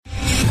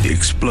The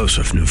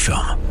explosive new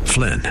film,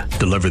 Flynn,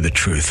 deliver the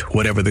truth,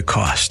 whatever the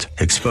cost,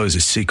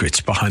 exposes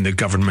secrets behind the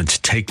government's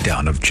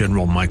takedown of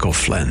General Michael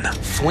Flynn.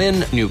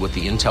 Flynn knew what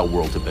the intel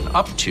world had been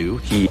up to.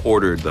 He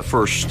ordered the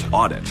first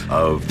audit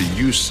of the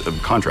use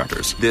of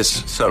contractors.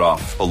 This set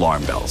off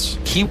alarm bells.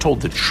 He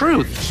told the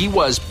truth. He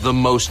was the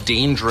most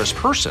dangerous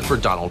person for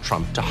Donald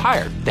Trump to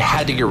hire. They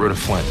had to get rid of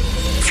Flynn.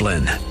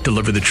 Flynn,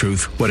 deliver the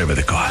truth, whatever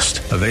the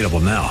cost. Available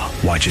now.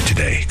 Watch it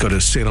today. Go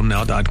to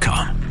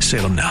salemnow.com.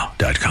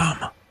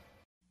 salemnow.com.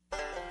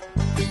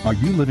 Are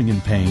you living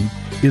in pain?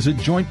 Is it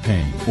joint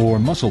pain or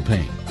muscle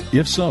pain?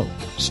 If so,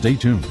 stay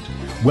tuned.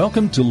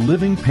 Welcome to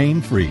Living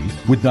Pain Free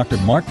with Dr.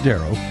 Mark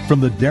Darrow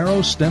from the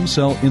Darrow Stem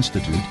Cell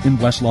Institute in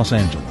West Los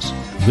Angeles.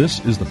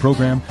 This is the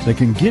program that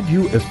can give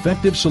you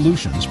effective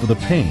solutions for the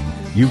pain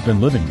you've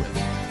been living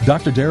with.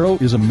 Dr. Darrow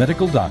is a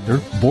medical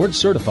doctor, board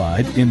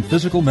certified in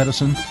physical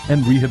medicine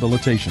and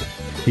rehabilitation.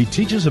 He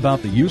teaches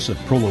about the use of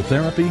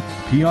prolotherapy,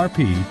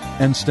 PRP,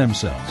 and stem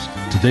cells.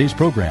 Today's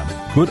program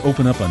could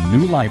open up a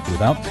new life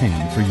without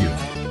pain for you.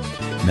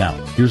 Now,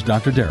 here's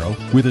Dr. Darrow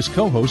with his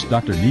co-host,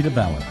 Dr. Nita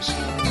Valens.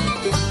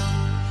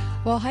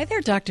 Well, hi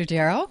there, Dr.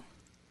 Darrow.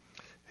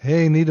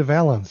 Hey, Nita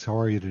Valens. How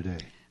are you today?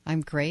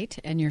 I'm great.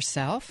 And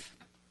yourself?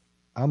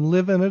 I'm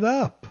living it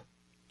up.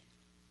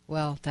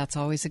 Well, that's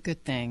always a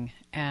good thing.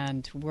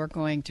 And we're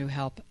going to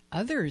help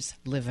others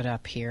live it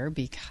up here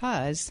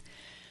because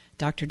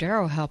Dr.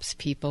 Darrow helps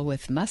people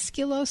with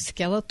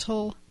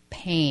musculoskeletal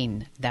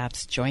pain.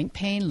 That's joint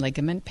pain,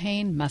 ligament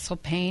pain, muscle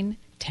pain,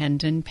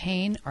 tendon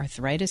pain,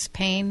 arthritis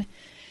pain,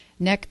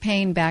 neck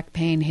pain, back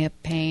pain, hip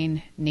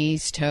pain,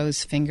 knees,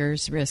 toes,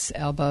 fingers, wrists,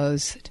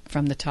 elbows,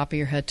 from the top of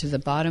your head to the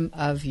bottom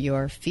of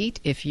your feet.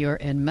 If you're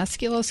in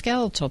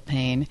musculoskeletal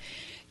pain,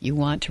 you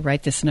want to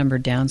write this number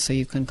down so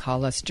you can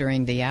call us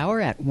during the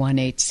hour at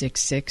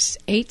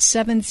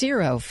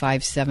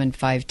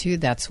 1-866-870-5752.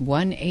 That's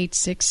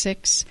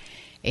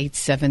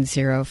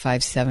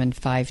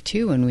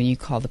 1-866-870-5752. And when you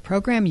call the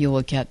program, you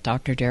will get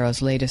Dr.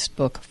 Darrow's latest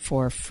book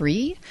for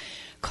free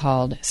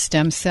called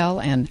Stem Cell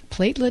and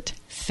Platelet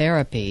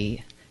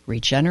Therapy.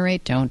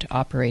 Regenerate, Don't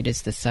Operate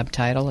is the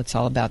subtitle. It's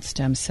all about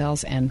stem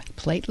cells and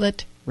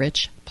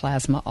platelet-rich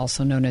plasma,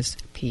 also known as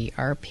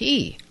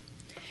PRP.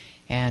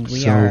 And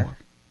we are...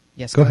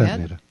 Yes, go ahead,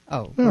 Nita.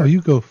 Oh, no,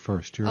 you go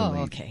first. You're a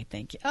lady. Okay,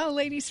 thank you. Oh,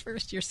 ladies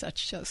first. You're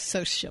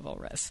so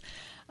chivalrous.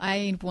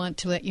 I want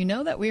to let you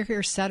know that we're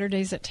here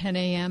Saturdays at 10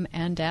 a.m.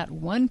 and at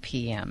 1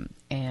 p.m.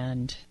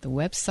 And the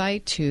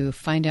website to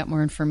find out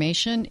more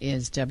information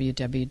is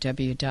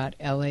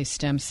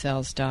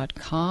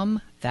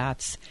www.lastemcells.com.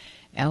 That's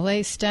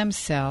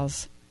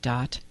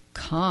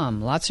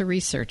lastemcells.com. Lots of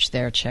research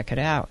there. Check it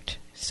out.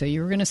 So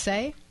you were going to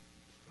say?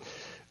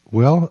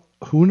 Well,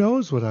 who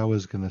knows what I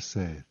was going to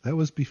say? That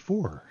was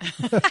before.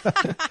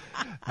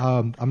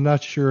 I'm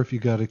not sure if you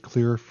got it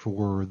clear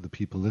for the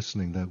people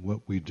listening that what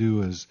we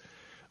do is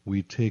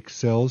we take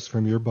cells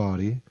from your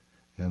body,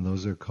 and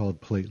those are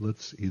called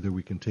platelets. Either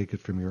we can take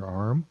it from your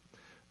arm,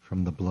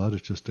 from the blood,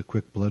 it's just a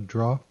quick blood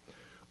draw,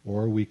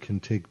 or we can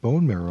take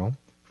bone marrow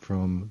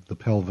from the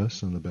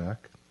pelvis in the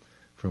back,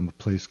 from a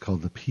place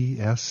called the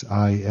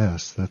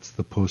PSIS, that's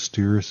the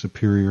posterior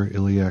superior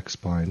iliac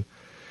spine.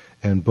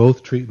 And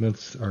both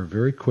treatments are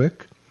very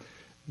quick.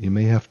 You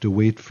may have to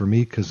wait for me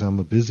because I'm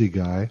a busy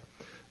guy,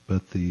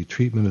 but the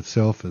treatment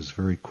itself is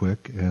very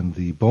quick. And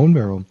the bone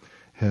marrow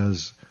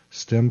has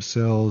stem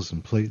cells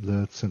and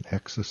platelets and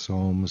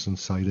exosomes and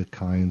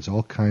cytokines,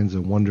 all kinds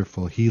of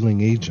wonderful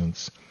healing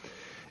agents.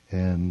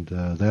 And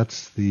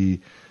that's the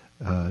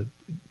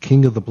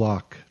king of the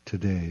block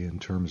today in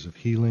terms of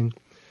healing.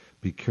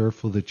 Be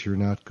careful that you're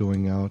not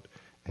going out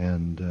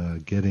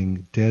and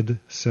getting dead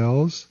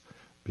cells,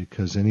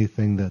 because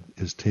anything that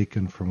is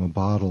taken from a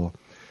bottle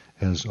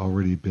has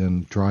already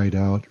been dried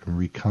out and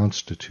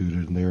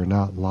reconstituted, and they're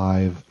not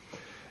live.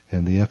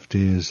 And the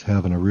FDA is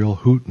having a real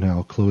hoot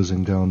now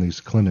closing down these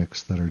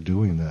clinics that are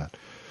doing that.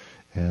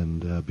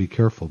 And be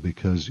careful,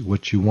 because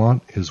what you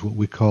want is what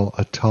we call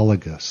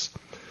autologous.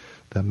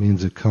 That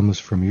means it comes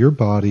from your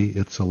body,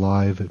 it's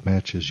alive, it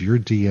matches your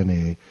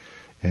DNA,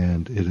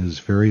 and it is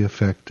very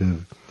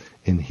effective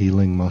in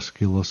healing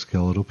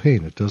musculoskeletal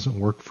pain. It doesn't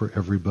work for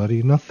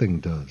everybody, nothing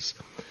does.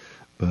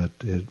 But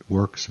it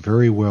works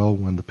very well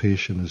when the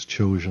patient is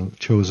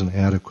chosen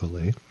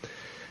adequately.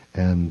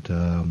 And,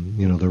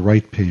 the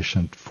right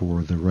patient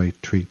for the right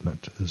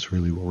treatment is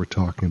really what we're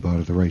talking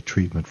about, or the right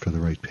treatment for the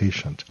right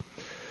patient.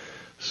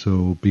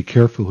 So be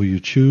careful who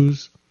you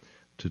choose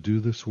to do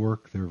this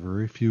work. There are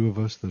very few of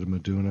us that have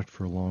been doing it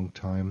for a long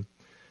time.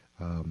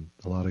 A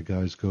lot of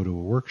guys go to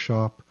a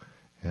workshop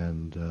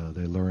and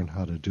they learn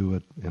how to do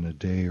it in a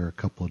day or a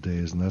couple of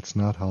days, and that's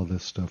not how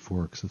this stuff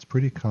works. It's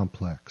pretty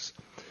complex.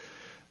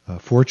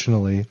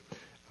 Fortunately,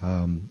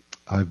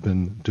 I've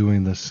been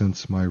doing this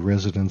since my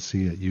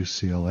residency at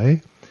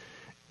UCLA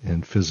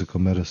in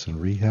physical medicine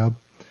rehab,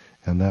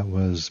 and that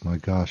was, my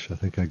gosh, I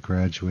think I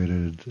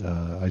graduated,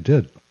 I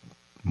did,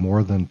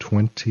 more than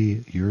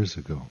 20 years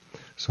ago.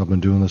 So I've been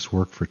doing this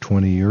work for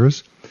 20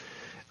 years.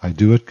 I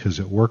do it because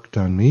it worked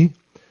on me,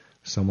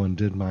 Someone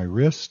did my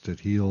wrist.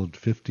 It healed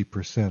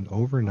 50%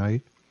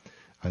 overnight.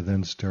 I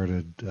then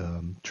started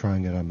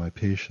trying it on my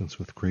patients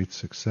with great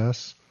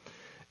success.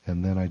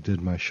 And then I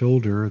did my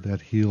shoulder.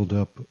 That healed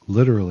up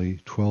literally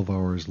 12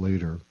 hours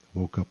later.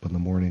 Woke up in the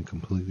morning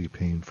completely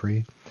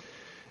pain-free.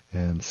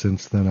 And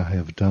since then I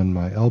have done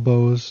my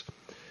elbows.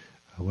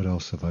 What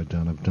else have I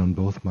done? I've done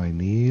both my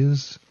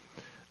knees.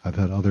 I've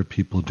had other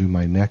people do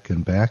my neck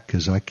and back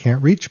because I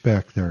can't reach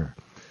back there.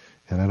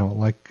 And I don't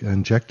like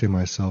injecting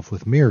myself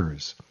with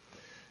mirrors.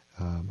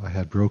 I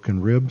had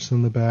broken ribs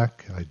in the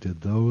back. I did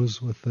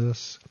those with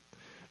this,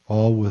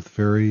 all with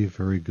very,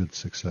 very good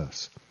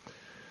success.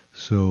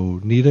 So,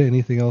 Nita,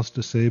 anything else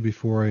to say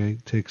before I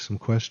take some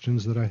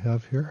questions that I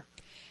have here?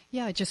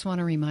 Yeah, I just want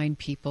to remind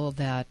people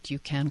that you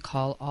can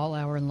call all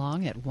hour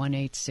long at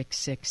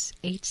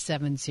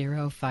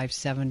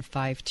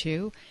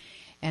 1-866-870-5752.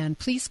 And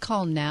please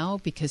call now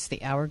because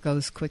the hour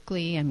goes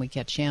quickly and we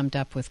get jammed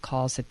up with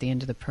calls at the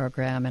end of the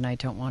program, and I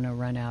don't want to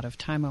run out of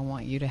time. I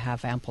want you to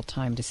have ample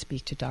time to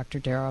speak to Dr.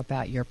 Darrow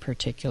about your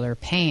particular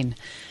pain.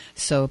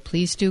 So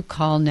please do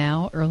call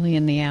now early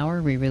in the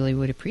hour. We really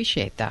would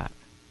appreciate that.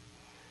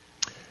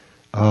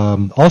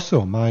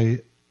 Also,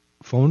 my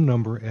phone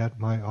number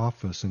at my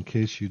office, in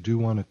case you do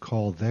want to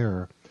call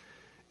there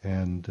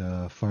and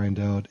find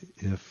out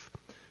if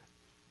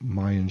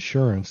my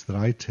insurance that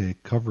I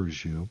take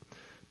covers you,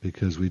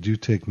 because we do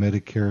take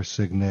Medicare,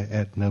 Cigna,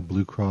 Aetna,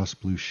 Blue Cross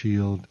Blue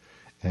Shield,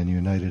 and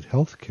United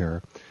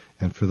Healthcare.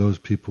 And for those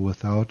people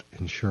without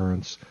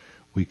insurance,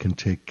 we can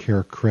take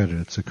Care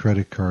Credit. It's a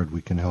credit card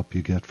we can help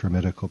you get for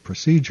medical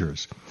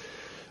procedures.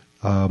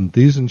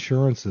 These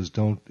insurances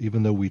don't,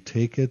 even though we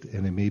take it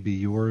and it may be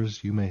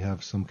yours, you may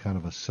have some kind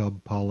of a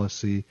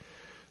sub-policy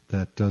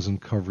that doesn't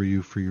cover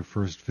you for your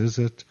first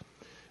visit,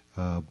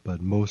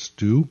 but most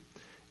do.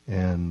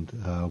 And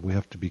we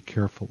have to be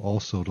careful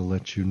also to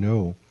let you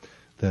know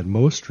that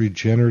most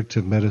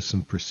regenerative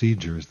medicine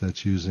procedures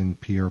that's using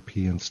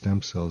PRP and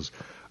stem cells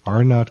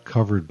are not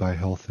covered by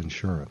health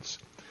insurance,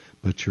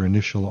 but your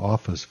initial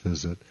office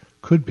visit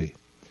could be.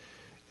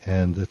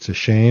 And it's a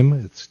shame,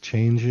 it's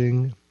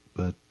changing,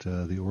 but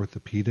the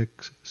orthopedic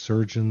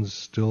surgeons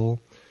still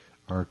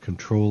are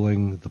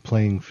controlling the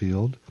playing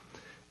field,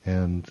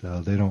 and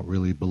they don't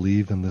really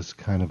believe in this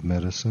kind of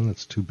medicine.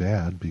 It's too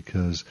bad,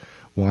 because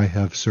why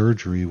have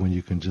surgery when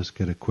you can just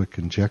get a quick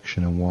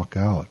injection and walk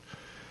out?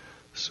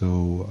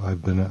 So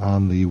I've been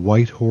on the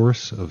white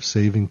horse of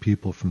saving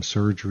people from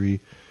surgery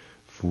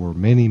for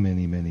many,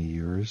 many, many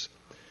years,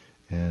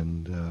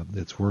 and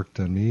it's worked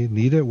on me.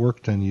 Nita, it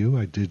worked on you.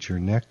 I did your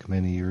neck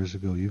many years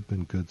ago. You've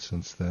been good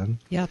since then.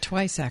 Yeah,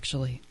 twice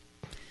actually,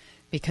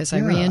 because I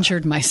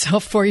re-injured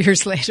myself 4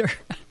 years later.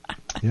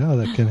 Yeah,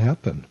 that can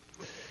happen.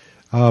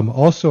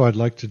 Also, I'd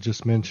like to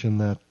just mention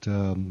that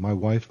my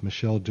wife,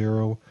 Michelle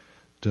Darrow,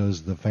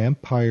 does the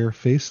vampire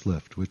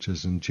facelift, which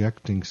is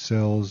injecting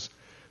cells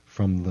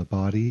from the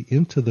body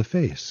into the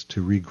face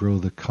to regrow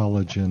the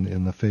collagen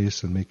in the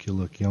face and make you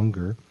look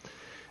younger.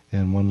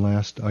 And one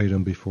last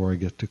item before I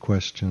get to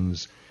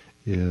questions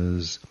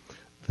is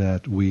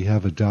that we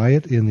have a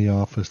diet in the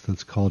office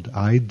that's called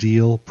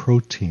Ideal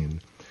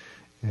Protein.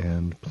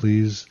 And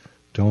please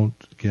don't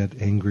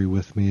get angry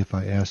with me if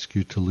I ask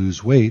you to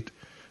lose weight,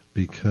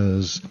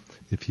 because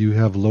if you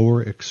have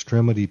lower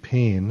extremity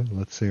pain,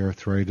 let's say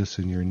arthritis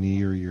in your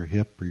knee or your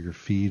hip or your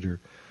feet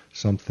or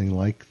something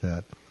like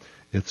that,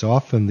 it's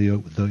often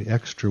the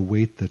extra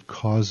weight that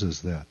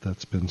causes that.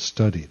 That's been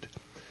studied.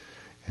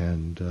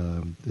 And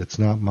it's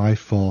not my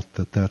fault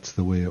that that's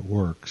the way it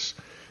works.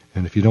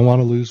 And if you don't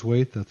want to lose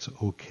weight, that's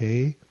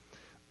okay,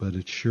 but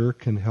it sure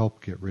can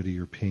help get rid of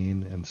your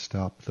pain and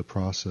stop the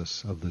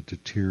process of the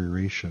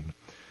deterioration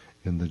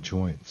in the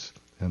joints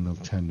and the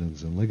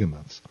tendons and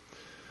ligaments.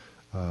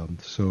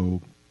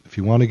 So if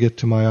you want to get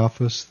to my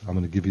office, I'm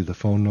going to give you the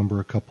phone number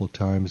a couple of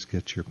times.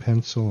 Get your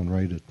pencil and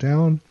write it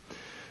down.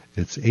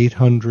 It's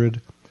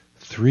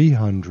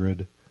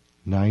 800-300-9300,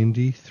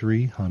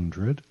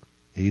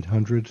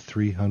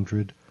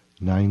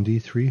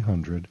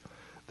 800-300-9300.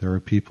 There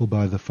are people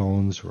by the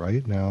phones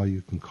right now.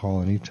 You can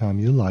call anytime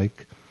you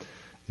like.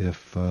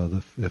 If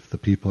the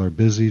people are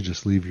busy,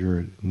 just leave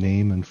your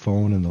name and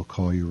phone and they'll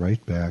call you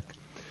right back.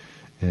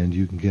 And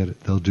you can get it.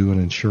 They'll do an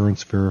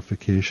insurance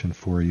verification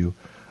for you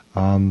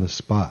on the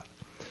spot.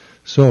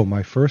 So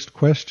my first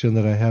question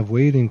that I have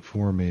waiting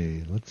for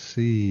me, let's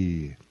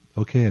see.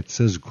 Okay, it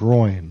says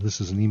groin.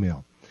 This is an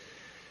email.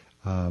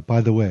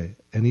 By the way,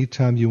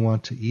 anytime you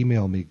want to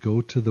email me, go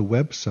to the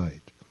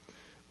website,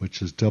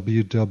 which is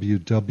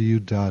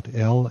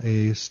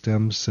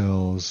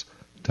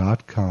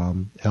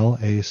www.lastemcells.com,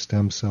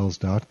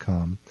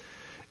 lastemcells.com,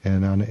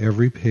 and on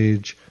every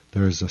page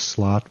there's a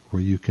slot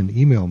where you can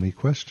email me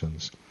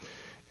questions.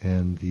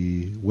 And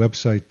the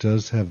website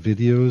does have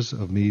videos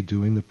of me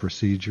doing the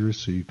procedures,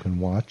 so you can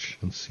watch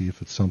and see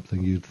if it's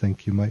something you'd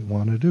think you might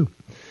want to do.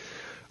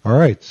 All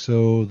right,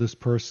 so this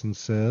person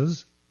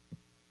says,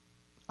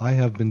 I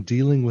have been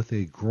dealing with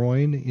a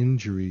groin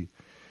injury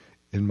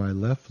in my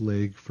left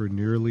leg for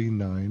nearly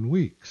 9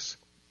 weeks.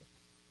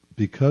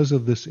 Because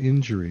of this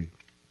injury,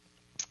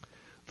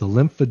 The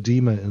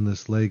lymphedema in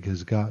this leg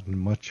has gotten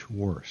much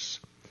worse.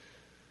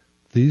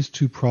 These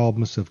two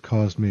problems have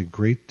caused me a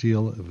great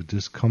deal of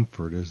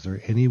discomfort. Is there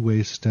any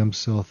way stem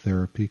cell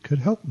therapy could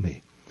help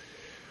me?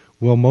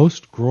 Well,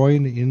 most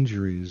groin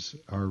injuries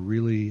are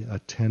really a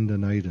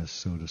tendonitis,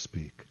 so to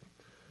speak.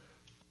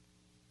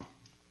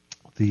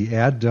 The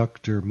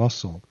adductor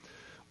muscle,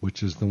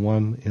 which is the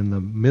one in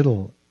the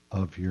middle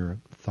of your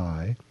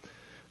thigh,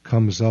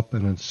 comes up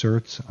and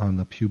inserts on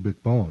the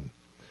pubic bone.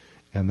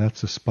 And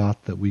that's a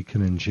spot that we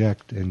can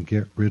inject and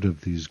get rid of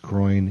these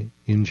groin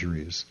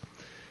injuries.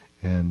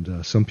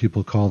 And some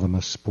people call them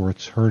a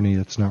sports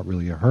hernia. It's not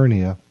really a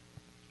hernia,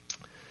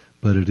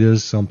 but it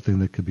is something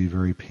that could be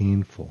very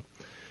painful.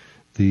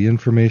 The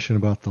information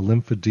about the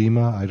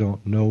lymphedema, I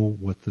don't know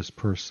what this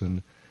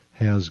person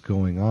has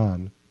going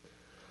on.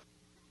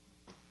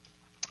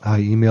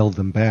 I emailed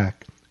them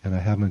back, and I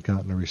haven't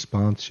gotten a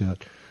response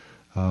yet.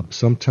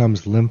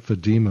 Sometimes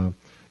lymphedema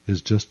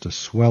is just a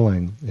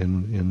swelling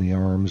in the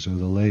arms or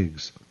the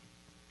legs.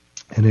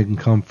 And it can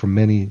come from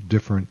many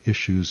different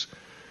issues,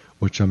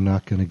 which I'm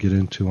not going to get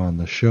into on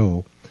the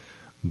show.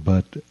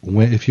 But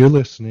if you're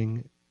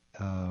listening,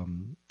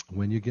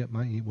 when you get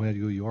my email,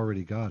 you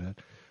already got it,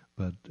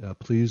 but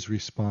please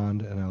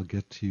respond and I'll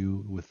get to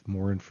you with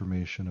more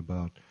information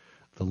about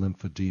the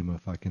lymphedema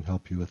if I can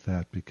help you with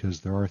that,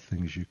 because there are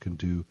things you can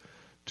do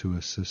to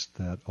assist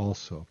that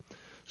also.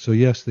 So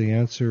yes, the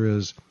answer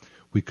is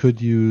we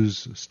could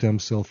use stem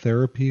cell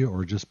therapy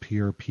or just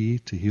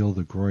PRP to heal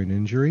the groin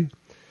injury,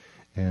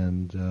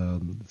 and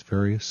it's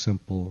very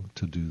simple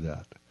to do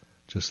that,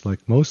 just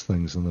like most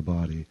things in the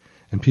body.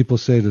 And people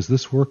say, does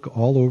this work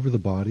all over the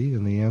body?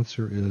 And the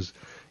answer is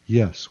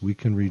yes, we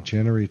can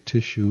regenerate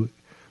tissue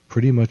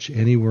pretty much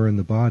anywhere in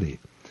the body.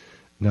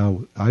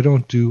 Now, I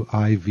don't do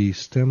IV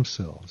stem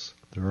cells.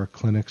 There are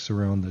clinics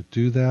around that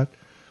do that,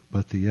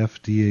 but the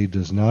FDA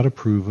does not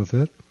approve of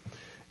it,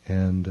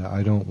 and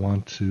I don't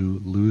want to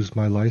lose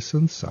my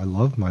license. I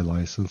love my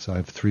license. I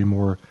have 3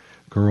 more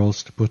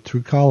girls to put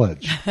through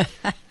college.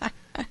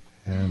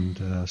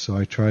 And so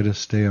I try to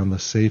stay on the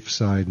safe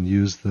side and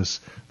use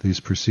these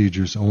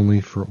procedures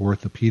only for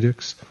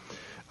orthopedics.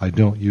 I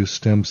don't use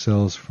stem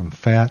cells from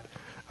fat.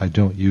 I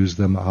don't use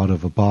them out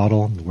of a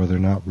bottle where they're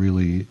not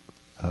really,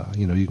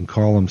 you can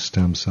call them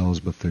stem cells,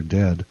 but they're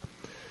dead.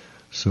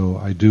 So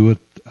I do it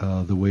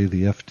the way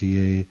the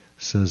FDA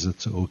says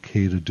it's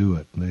okay to do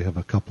it. And they have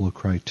a couple of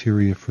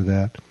criteria for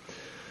that,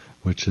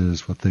 which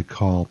is what they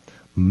call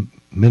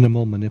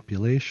minimal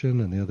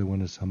manipulation, and the other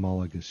one is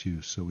homologous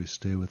use. So we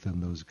stay within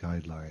those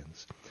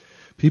guidelines.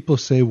 People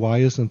say, why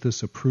isn't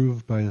this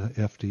approved by the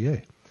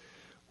FDA?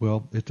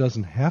 Well, it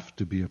doesn't have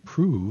to be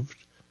approved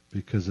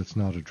because it's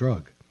not a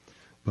drug.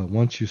 But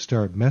once you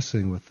start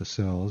messing with the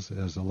cells,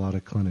 as a lot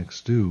of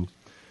clinics do,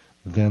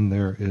 then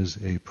there is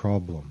a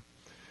problem.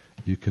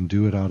 You can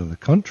do it out of the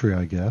country,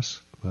 I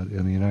guess, but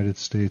in the United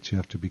States you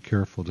have to be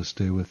careful to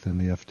stay within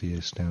the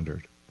FDA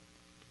standard.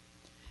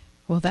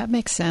 Well, that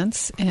makes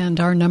sense. And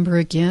our number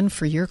again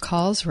for your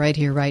calls right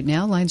here, right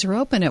now. Lines are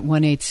open at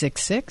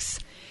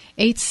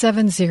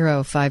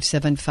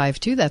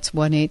 1-866-870-5752. That's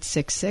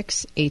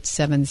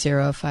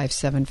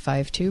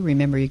 1-866-870-5752.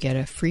 Remember, you get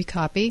a free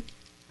copy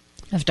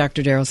of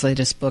Dr. Darrow's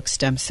latest book,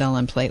 Stem Cell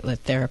and Platelet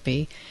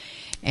Therapy.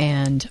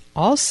 And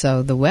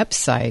also, the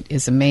website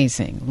is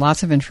amazing.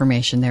 Lots of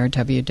information there,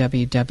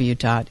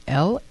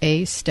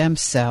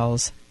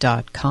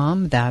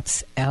 www.lastemcells.com.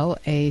 That's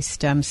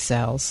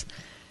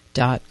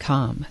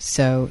lastemcells.com.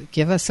 So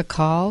give us a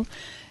call,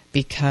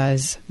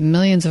 because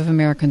millions of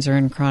Americans are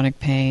in chronic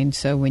pain.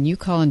 So when you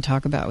call and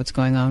talk about what's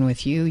going on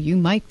with you, you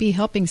might be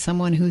helping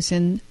someone who's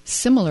in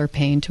similar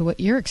pain to what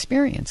you're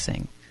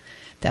experiencing.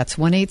 That's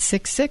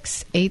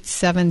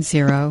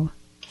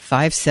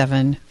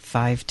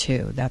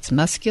 1-866-870-5752. That's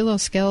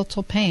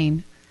musculoskeletal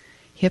pain,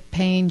 hip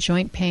pain,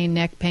 joint pain,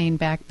 neck pain,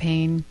 back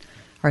pain,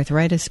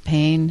 arthritis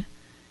pain.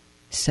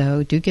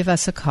 So do give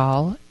us a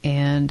call,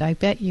 and I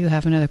bet you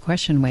have another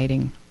question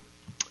waiting.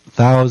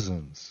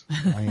 Thousands.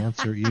 I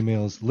answer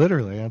emails,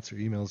 literally answer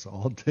emails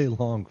all day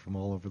long from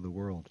all over the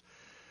world.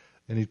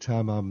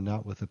 Anytime I'm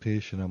not with a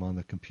patient, I'm on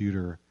the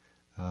computer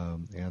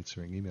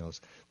answering emails.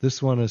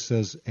 This one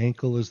says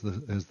ankle is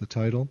the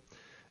title.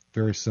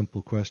 Very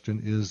simple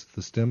question. Is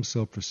the stem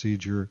cell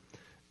procedure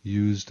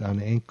used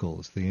on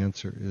ankles? The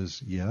answer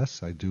is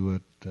yes. I do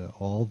it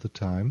all the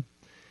time.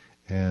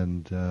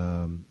 And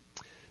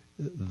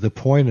the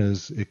point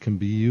is it can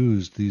be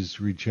used,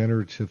 these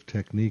regenerative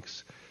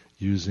techniques,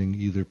 using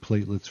either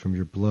platelets from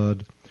your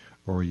blood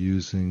or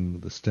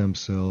using the stem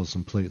cells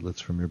and platelets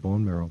from your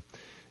bone marrow,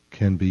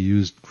 can be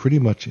used pretty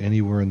much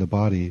anywhere in the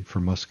body for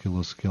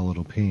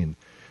musculoskeletal pain.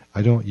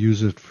 I don't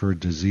use it for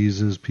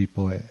diseases.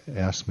 People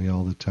ask me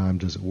all the time,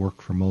 does it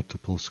work for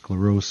multiple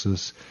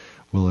sclerosis?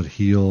 Will it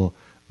heal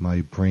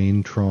my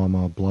brain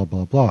trauma? Blah,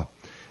 blah, blah.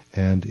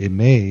 And it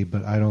may,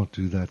 but I don't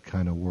do that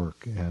kind of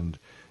work. And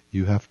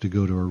you have to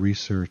go to a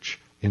research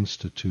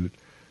institute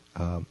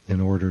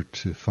in order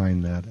to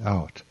find that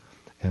out,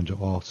 and to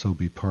also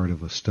be part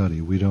of a study.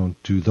 We don't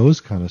do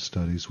those kind of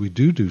studies. We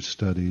do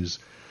studies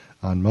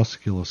on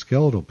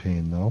musculoskeletal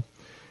pain, though,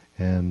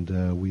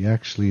 And we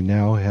actually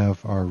now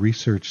have our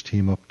research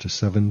team up to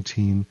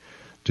 17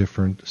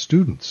 different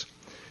students.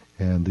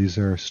 And these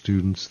are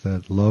students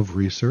that love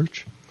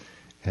research.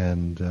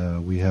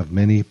 And we have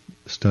many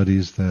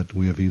studies that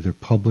we have either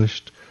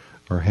published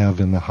or have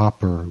in the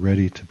hopper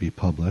ready to be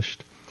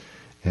published.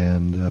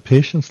 And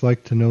patients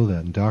like to know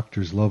that, and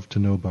doctors love to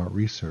know about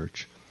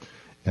research.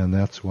 And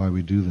that's why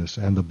we do this.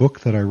 And the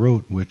book that I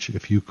wrote, which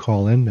if you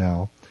call in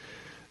now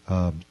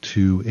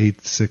to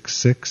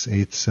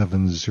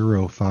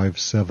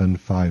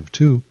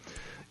 866-870-5752,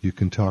 you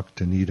can talk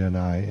to Nita and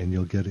I, and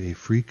you'll get a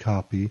free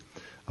copy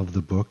of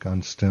the book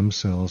on stem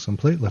cells and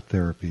platelet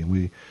therapy. And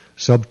we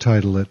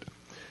subtitle it,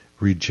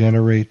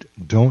 Regenerate,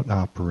 Don't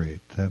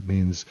Operate. That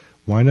means,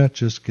 why not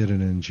just get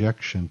an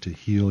injection to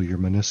heal your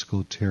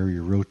meniscal tear,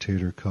 your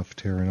rotator cuff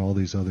tear, and all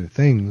these other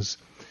things?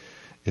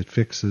 It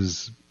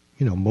fixes,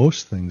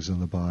 most things in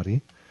the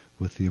body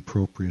with the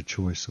appropriate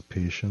choice of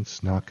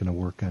patients. Not going to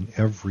work on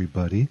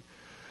everybody.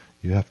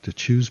 You have to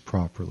choose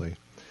properly.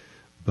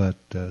 But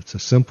it's a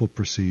simple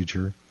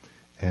procedure.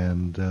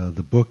 And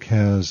the book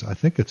has, I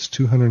think it's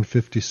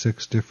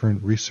 256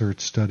 different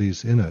research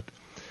studies in it.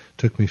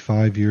 Took me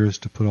 5 years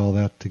to put all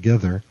that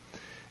together.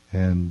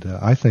 And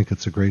I think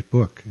it's a great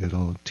book.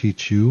 It'll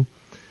teach you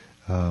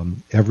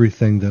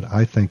everything that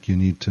I think you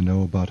need to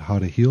know about how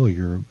to heal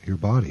your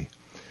body.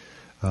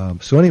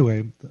 So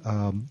anyway,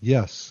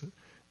 yes,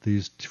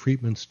 these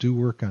treatments do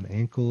work on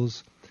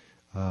ankles.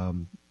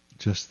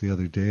 Just the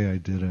other day I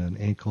did an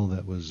ankle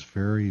that was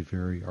very,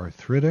 very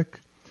arthritic.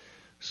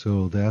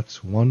 So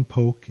that's one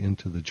poke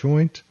into the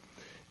joint.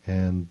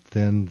 And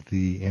then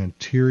the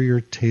anterior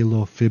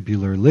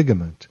talofibular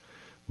ligament,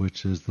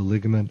 which is the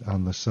ligament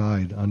on the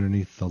side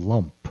underneath the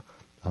lump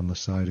on the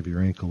side of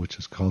your ankle, which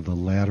is called the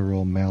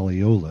lateral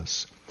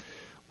malleolus.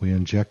 We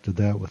injected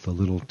that with a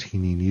little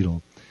teeny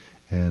needle,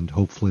 and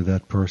hopefully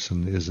that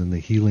person is in the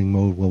healing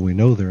mode. Well, we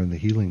know they're in the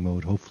healing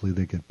mode. Hopefully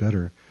they get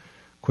better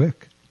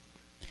quick.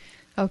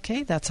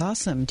 Okay, that's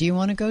awesome. Do you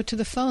want to go to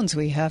the phones?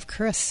 We have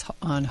Chris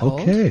on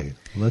hold. Okay,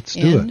 let's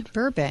do it. In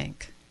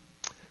Burbank.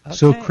 Okay.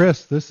 So,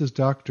 Chris, this is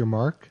Dr.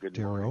 Mark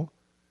Darrow.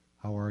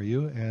 How are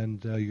you?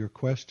 And your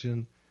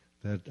question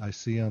that I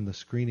see on the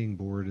screening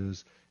board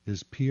is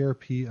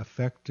PRP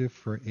effective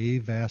for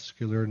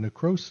avascular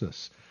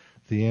necrosis?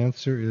 The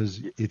answer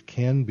is it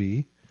can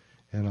be,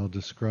 and I'll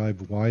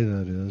describe why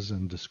that is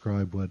and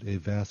describe what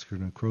avascular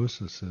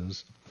necrosis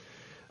is.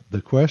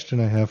 The question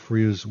I have for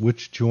you is,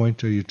 which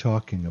joint are you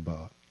talking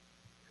about?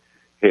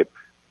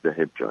 The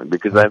hip joint.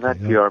 Because I've had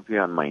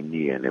PRP on my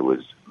knee, and it was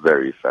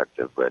very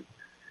effective. But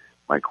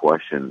my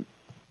question,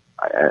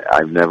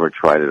 I've never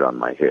tried it on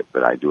my hip,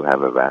 but I do have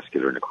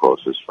avascular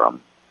necrosis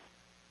from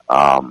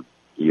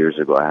years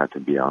ago. I had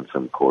to be on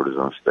some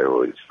cortisone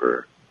steroids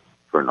for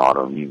an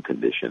autoimmune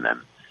condition,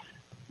 and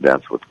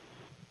that's what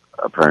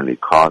apparently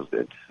caused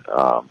it.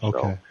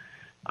 So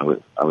I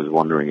was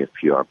wondering if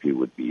PRP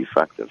would be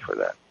effective for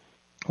that.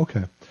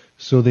 Okay.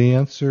 So the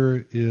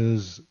answer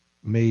is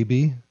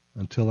maybe.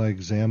 Until I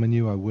examine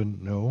you, I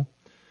wouldn't know.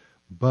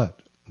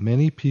 But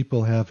many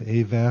people have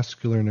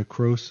avascular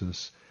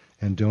necrosis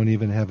and don't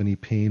even have any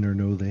pain or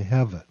know they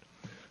have it.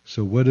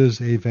 So what is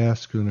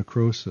avascular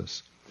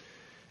necrosis?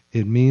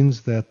 It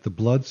means that the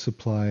blood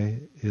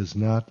supply is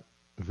not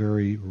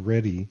very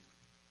ready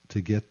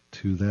to get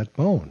to that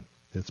bone.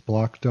 It's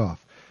blocked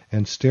off.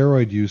 And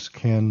steroid use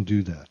can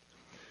do that.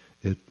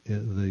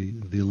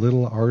 The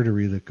little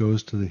artery that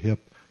goes to the hip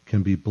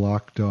can be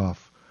blocked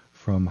off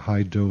from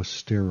high-dose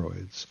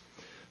steroids.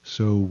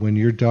 So when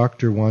your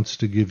doctor wants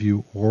to give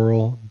you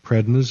oral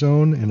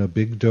prednisone in a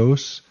big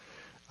dose,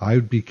 I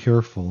would be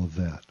careful of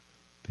that.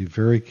 Be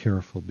very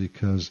careful,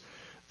 because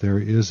there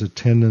is a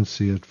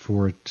tendency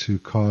for it to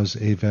cause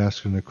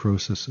avascular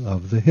necrosis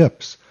of the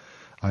hips.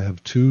 I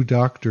have 2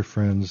 doctor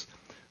friends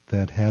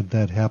that had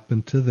that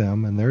happen to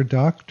them, and they're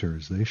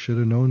doctors. They should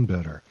have known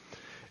better.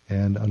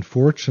 And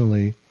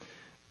unfortunately,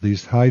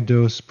 these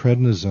high-dose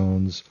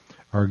prednisones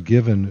are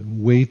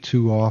given way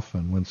too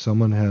often. When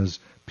someone has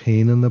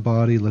pain in the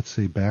body, let's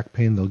say back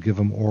pain, they'll give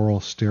them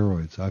oral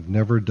steroids. I've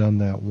never done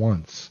that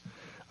once.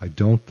 I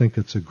don't think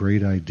it's a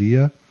great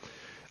idea.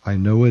 I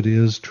know it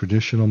is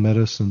traditional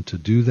medicine to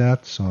do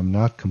that, so I'm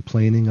not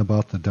complaining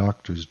about the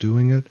doctors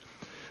doing it.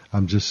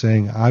 I'm just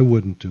saying I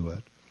wouldn't do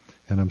it,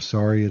 and I'm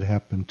sorry it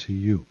happened to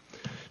you.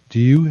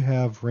 Do you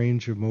have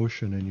range of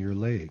motion in your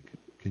leg?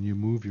 Can you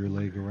move your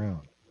leg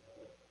around?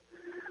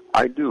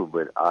 I do,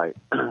 but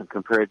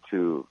compared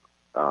to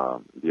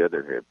the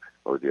other hip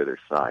or the other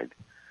side,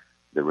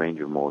 the range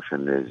of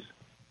motion is,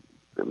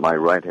 my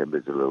right hip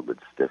is a little bit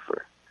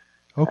stiffer.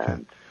 Okay.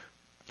 And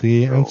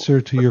the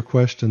answer to your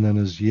question then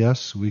is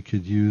yes, we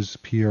could use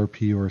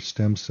PRP or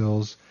stem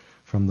cells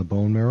from the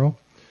bone marrow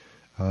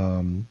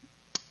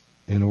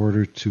in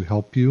order to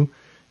help you.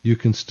 You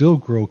can still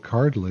grow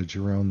cartilage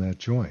around that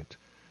joint.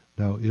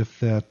 Now, if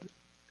that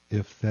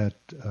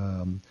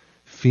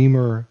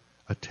femur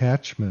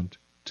attachment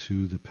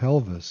to the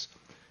pelvis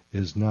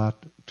is not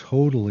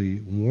totally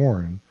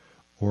worn,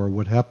 or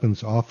what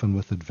happens often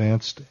with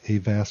advanced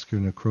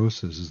avascular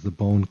necrosis is the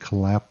bone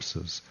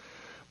collapses.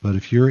 But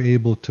if you're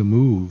able to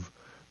move,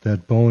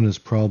 that bone is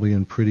probably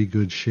in pretty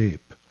good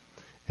shape,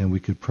 and we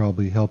could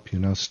probably help you.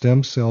 Now,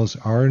 stem cells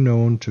are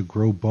known to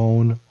grow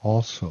bone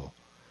also,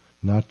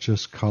 not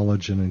just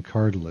collagen and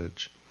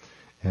cartilage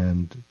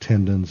and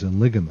tendons and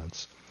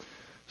ligaments.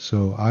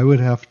 So I would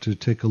have to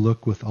take a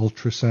look with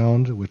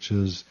ultrasound, which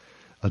is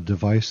a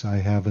device I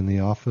have in the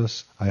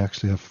office. I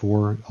actually have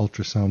 4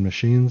 ultrasound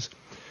machines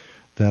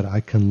that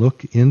I can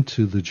look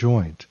into the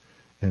joint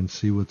and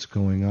see what's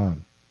going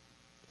on.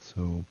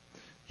 So,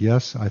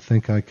 yes, I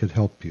think I could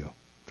help you.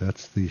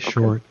 That's the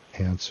short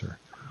answer.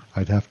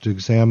 I'd have to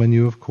examine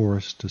you, of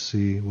course, to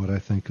see what I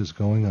think is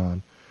going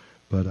on.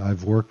 But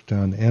I've worked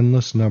on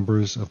endless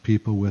numbers of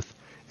people with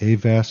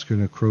avascular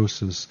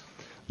necrosis,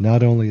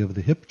 not only of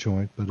the hip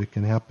joint, but it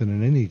can happen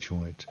in any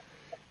joint,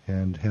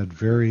 and had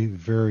very,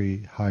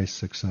 very high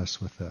success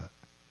with that.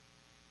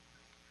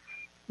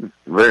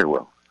 Very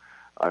well.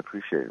 I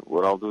appreciate it.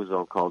 What I'll do is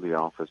I'll call the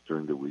office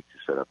during the week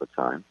to set up a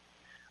time.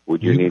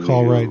 Would you need can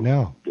call me to right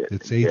now.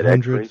 It's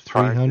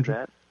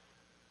 800-300.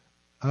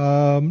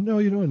 No,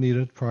 you don't need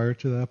it prior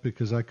to that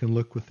because I can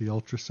look with the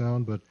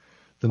ultrasound, but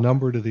the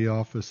number to the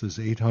office is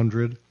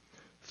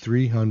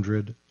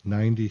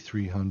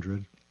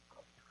 800-300-9300.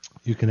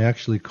 You can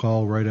actually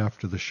call right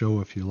after the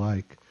show if you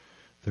like.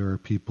 There are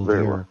people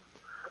there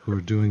who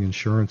are doing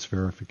insurance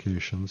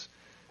verifications.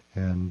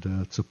 And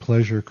it's a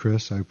pleasure,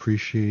 Chris. I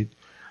appreciate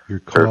your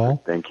call.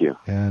 Perfect. Thank you.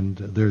 And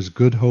there's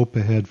good hope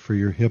ahead for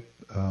your hip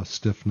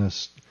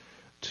stiffness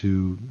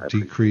to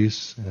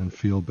decrease and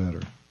feel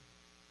better.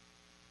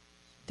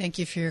 Thank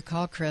you for your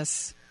call,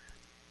 Chris.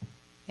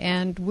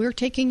 And we're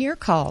taking your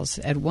calls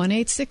at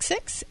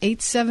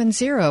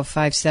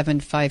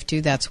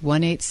 1-866-870-5752. That's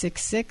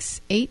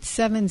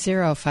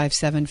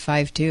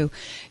 1-866-870-5752.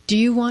 Do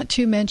you want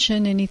to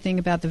mention anything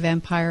about the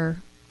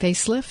vampire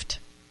facelift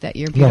that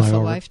your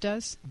beautiful wife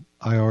does?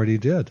 I already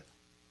did.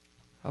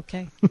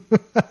 Okay.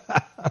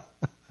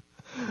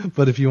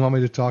 But if you want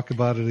me to talk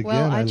about it again...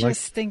 Well, I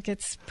just think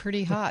it's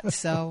pretty hot,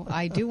 so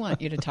I do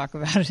want you to talk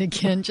about it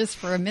again just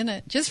for a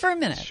minute. Just for a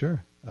minute.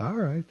 Sure. All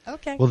right.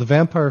 Okay. Well, the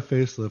vampire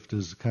facelift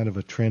is kind of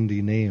a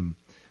trendy name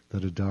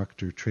that a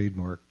doctor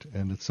trademarked,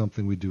 and it's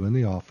something we do in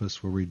the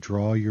office where we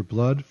draw your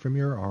blood from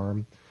your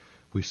arm,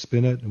 we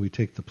spin it, and we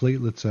take the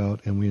platelets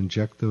out, and we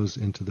inject those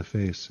into the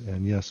face.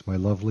 And yes, my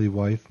lovely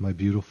wife, my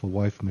beautiful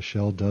wife,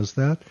 Michelle, does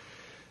that.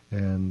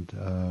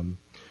 And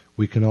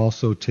we can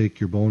also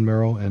take your bone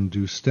marrow and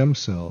do stem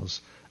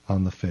cells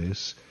on the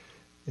face.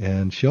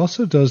 And she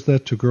also does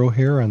that to grow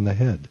hair on the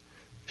head.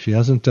 She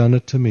hasn't done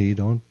it to me.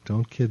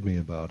 Don't kid me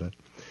about it.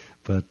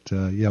 But,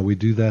 yeah, we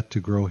do that to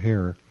grow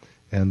hair.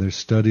 And there's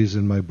studies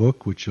in my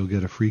book, which you'll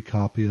get a free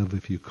copy of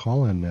if you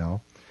call in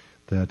now,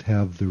 that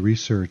have the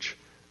research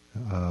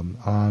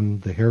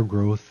on the hair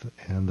growth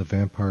and the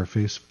vampire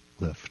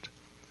facelift.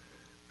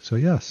 So,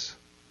 yes.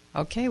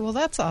 Okay, well,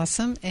 that's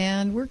awesome.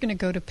 And we're going to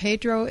go to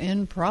Pedro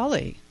in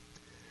Brawley.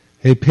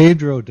 Hey,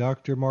 Pedro,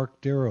 Dr.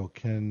 Mark Darrow,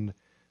 can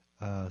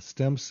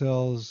stem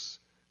cells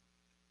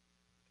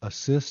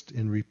assist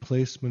in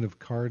replacement of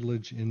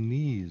cartilage in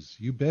knees?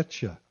 You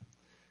betcha.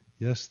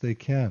 Yes, they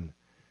can.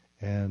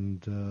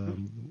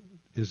 And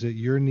is it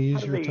your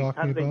knees you're talking about?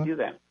 How do they do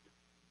that?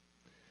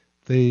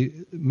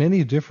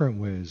 Many different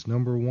ways.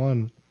 Number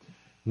one,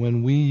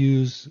 when we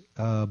use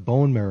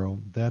bone marrow,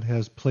 that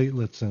has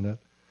platelets in it,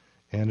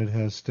 and it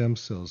has stem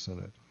cells in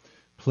it.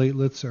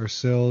 Platelets are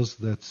cells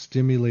that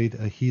stimulate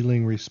a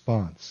healing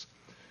response.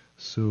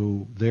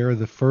 So they're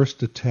the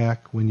first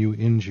attack when you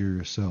injure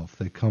yourself.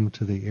 They come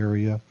to the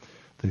area,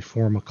 they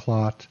form a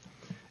clot,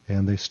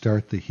 and they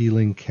start the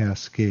healing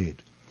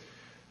cascade.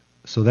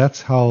 So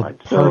that's how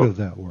part of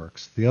that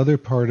works. The other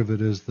part of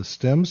it is the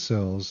stem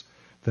cells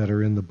that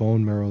are in the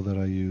bone marrow that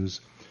I use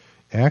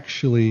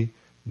actually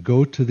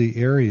go to the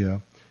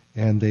area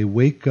and they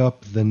wake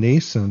up the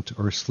nascent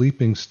or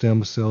sleeping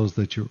stem cells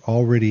that you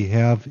already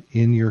have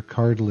in your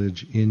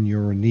cartilage in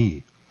your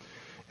knee.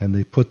 And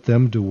they put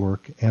them to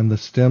work. And the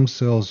stem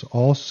cells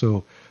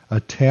also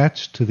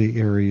attach to the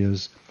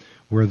areas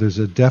where there's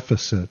a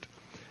deficit.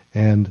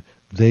 And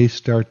they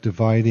start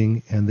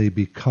dividing and they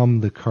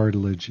become the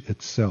cartilage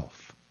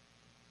itself.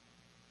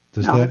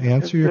 Does that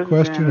answer your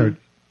question, or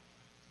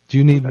do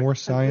you need more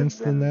science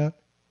than that?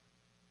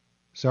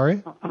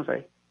 Sorry? I'm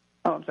sorry.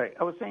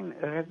 I was saying,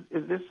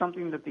 is this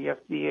something that the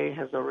FDA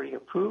has already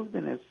approved,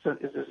 and is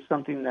this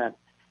something that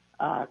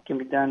can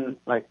be done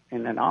like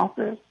in an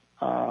office?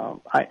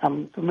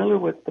 I'm familiar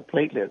with the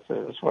platelets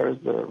as far as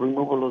the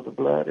removal of the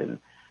blood and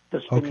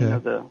the spinning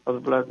of the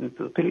blood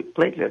into the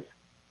platelets.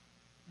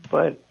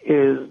 But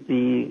is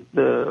the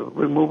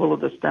removal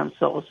of the stem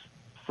cells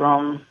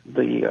from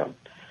the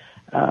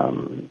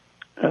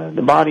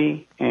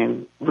body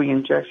and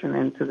re-injection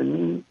into the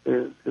knee,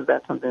 is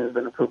that something that's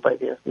been approved by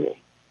the FDA?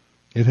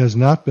 It has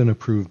not been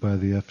approved by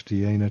the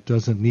FDA, and it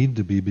doesn't need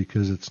to be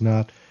because it's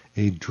not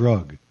a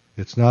drug.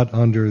 It's not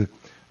under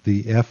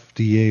the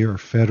FDA or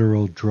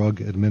Federal Drug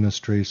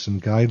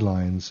Administration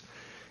guidelines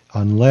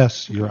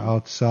unless you're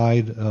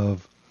outside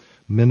of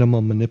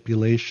minimal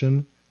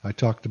manipulation I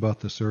talked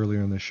about this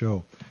earlier in the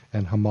show.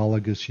 And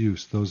homologous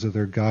use. Those are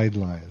their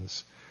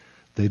guidelines.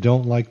 They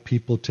don't like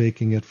people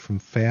taking it from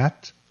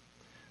fat,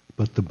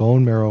 but the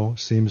bone marrow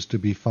seems to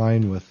be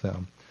fine with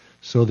them.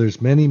 So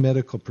there's many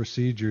medical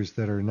procedures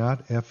that are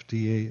not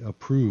FDA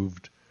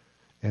approved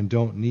and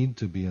don't need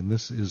to be, and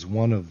this is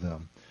one of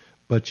them.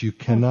 But you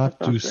cannot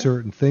do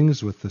certain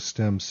things with the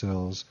stem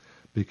cells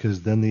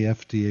because then the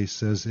FDA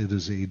says it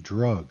is a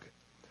drug.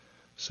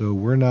 So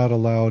we're not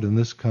allowed in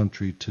this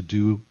country to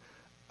do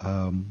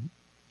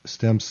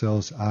stem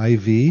cells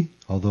IV,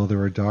 although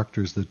there are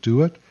doctors that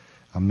do it.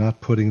 I'm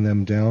not putting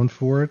them down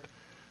for it.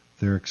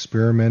 They're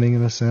experimenting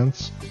in a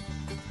sense.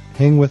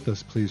 Hang with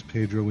us, please,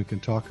 Pedro. We can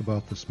talk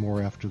about this more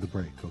after the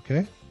break,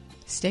 okay?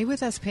 Stay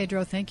with us,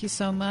 Pedro. Thank you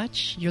so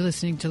much. You're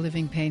listening to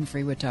Living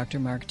Pain-Free with Dr.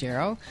 Mark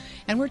Darrow.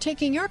 And we're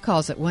taking your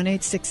calls at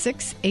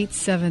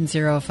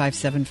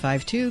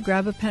 1-866-870-5752.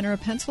 Grab a pen or a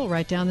pencil,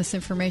 write down this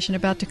information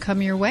about to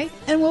come your way,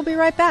 and we'll be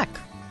right back.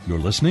 You're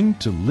listening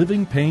to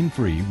Living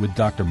Pain-Free with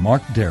Dr.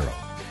 Mark Darrow.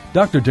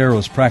 Dr.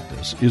 Darrow's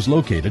practice is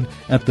located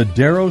at the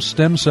Darrow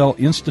Stem Cell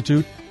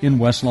Institute in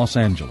West Los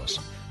Angeles.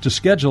 To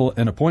schedule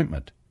an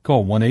appointment,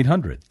 call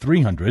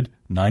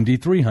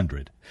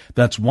 1-800-300-9300.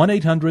 That's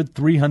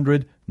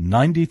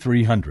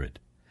 1-800-300-9300.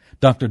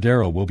 Dr.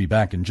 Darrow will be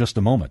back in just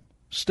a moment.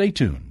 Stay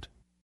tuned.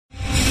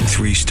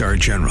 3-star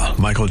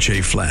General Michael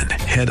J. Flynn,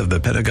 head of the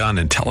Pentagon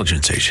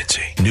Intelligence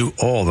Agency, knew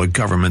all the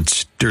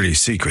government's dirty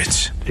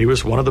secrets. He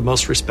was one of the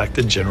most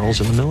respected generals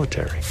in the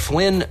military.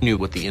 Flynn knew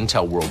what the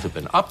intel world had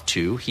been up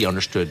to. He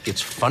understood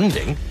its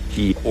funding.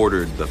 He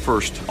ordered the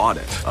first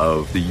audit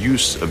of the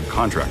use of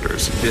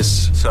contractors.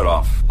 This set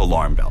off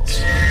alarm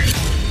bells.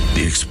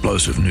 The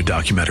explosive new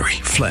documentary,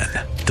 Flynn,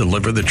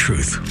 Deliver the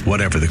Truth,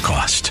 Whatever the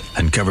Cost,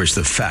 uncovers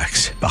the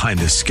facts behind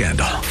this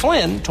scandal.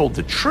 Flynn told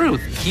the truth.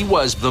 He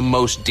was the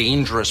most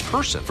dangerous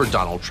person for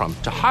Donald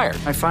Trump to hire.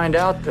 I find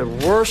out the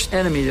worst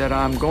enemy that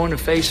I'm going to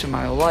face in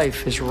my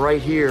life is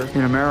right here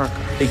in America.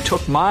 They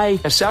took my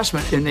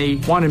assessment and they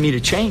wanted me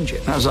to change it.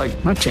 And I was like,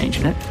 I'm not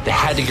changing it. They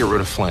had to get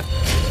rid of Flynn.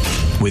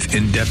 With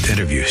in-depth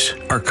interviews,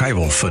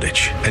 archival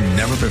footage, and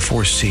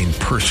never-before-seen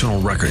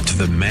personal records of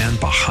the man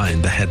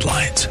behind the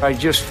headlines. I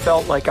just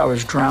felt like I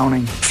was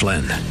drowning.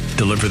 Flynn,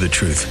 Deliver the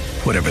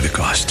Truth, Whatever the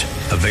Cost.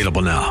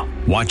 Available now.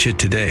 Watch it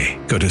today.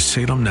 Go to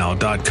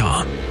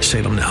salemnow.com.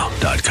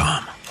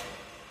 salemnow.com.